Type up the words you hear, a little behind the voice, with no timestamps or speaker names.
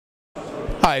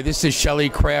Hi, this is Shelly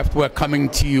Kraft. We're coming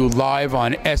to you live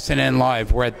on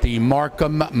SNNLive. We're at the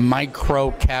Marcum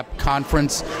MicroCap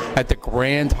conference at the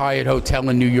Grand Hyatt Hotel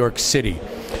in New York City.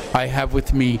 I have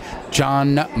with me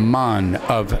John Mann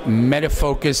of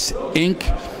Medifocus, Inc.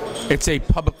 It's a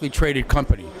publicly traded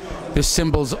company. The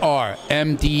symbols are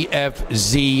MDFZF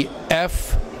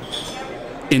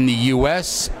in the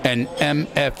US and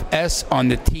MFS on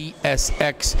the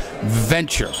TSX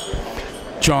Venture.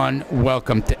 John,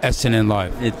 welcome to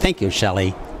SNNLive. Thank you,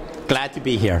 Shelly. Glad to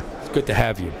be here. It's good to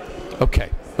have you.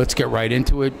 Okay, let's get right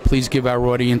into it. Please give our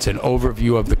audience an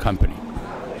overview of the company.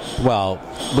 Well,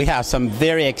 we have some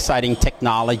very exciting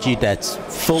technology that's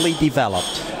fully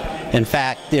developed. In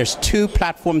fact, there's 2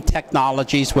 platform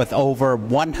technologies with over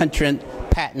 100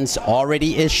 patents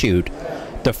already issued.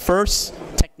 The first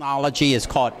technology is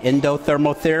called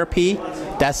Endo-thermotherapy.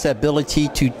 That's the ability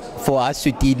for us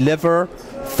to deliver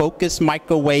focused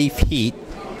microwave heat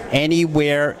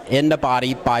anywhere in the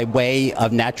body by way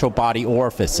of natural body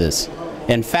orifices.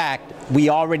 In fact, we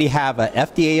already have an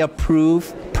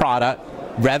FDA-approved product,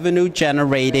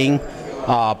 revenue-generating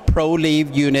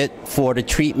ProLive unit for the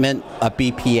treatment of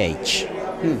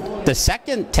BPH. The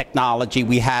second technology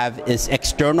we have is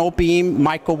external beam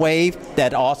microwave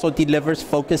that also delivers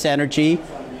focused energy.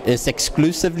 It's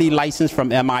exclusively licensed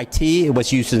from MIT. It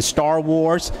was used in Star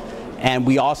Wars. And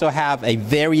we also have a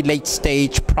very late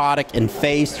stage product in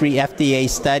phase 3 FDA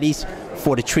studies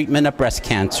for the treatment of breast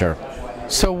cancer.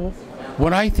 So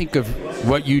when I think of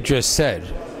what you just said,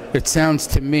 it sounds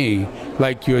to me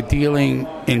like you're dealing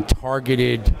in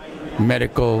targeted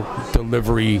medical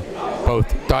delivery,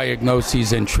 both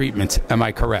diagnoses and treatments. Am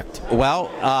I correct?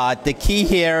 Well, the key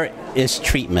here is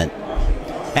treatment.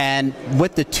 And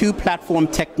with the 2 platform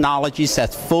technologies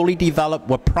that's fully developed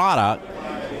with product,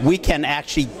 we can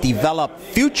actually develop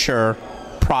future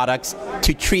products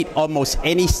to treat almost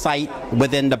any site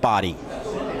within the body.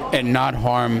 And not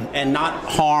harm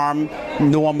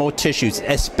normal tissues,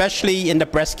 especially in the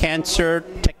breast cancer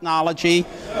technology.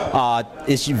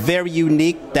 It's very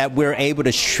unique that we're able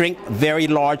to shrink very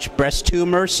large breast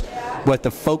tumors with the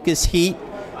focused heat,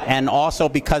 and also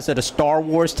because of the Star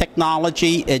Wars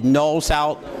technology, it nulls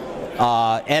out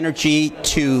energy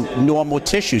to normal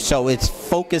tissue, so it's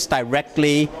focused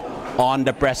directly on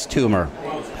the breast tumor.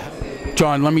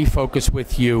 John, let me focus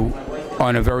with you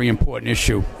on a very important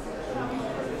issue: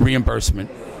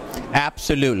 reimbursement.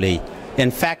 Absolutely.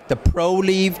 In fact, the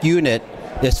ProLive unit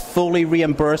is fully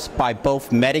reimbursed by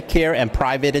both Medicare and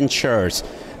private insurers.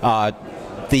 The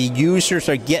users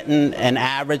are getting an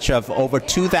average of over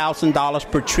 $2,000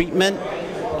 per treatment.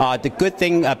 The good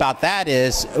thing about that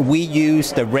is we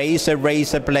use the razor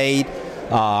blade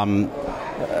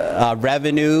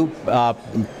revenue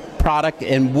product,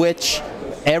 in which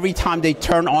every time they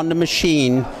turn on the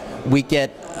machine, we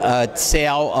get a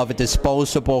sale of a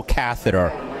disposable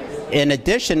catheter. In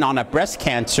addition, on a breast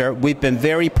cancer, we've been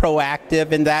very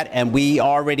proactive in that, and we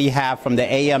already have from the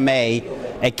AMA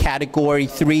a Category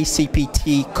 3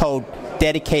 CPT code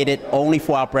dedicated only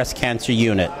for our breast cancer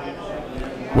unit.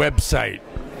 Website?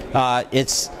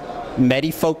 It's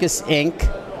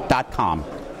MediFocusInc.com.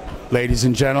 Ladies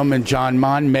and gentlemen, John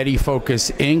Mann,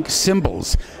 Medifocus, Inc.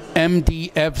 Symbols: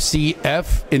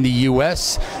 MDFZF in the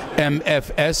US,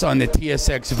 MFS on the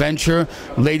TSX Venture.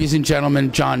 Ladies and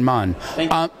gentlemen, John Mann.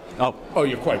 Oh,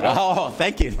 you're quite welcome. Oh,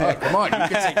 thank you. Oh, come on, you can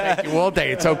say thank you all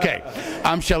day. It's okay.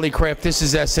 I'm Shelly Kraft. This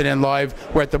is SNNLive.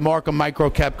 We're at the Marcum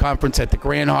MicroCap conference at the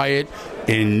Grand Hyatt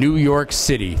in New York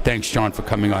City. Thanks, John, for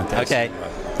coming on. Okay,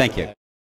 thank you.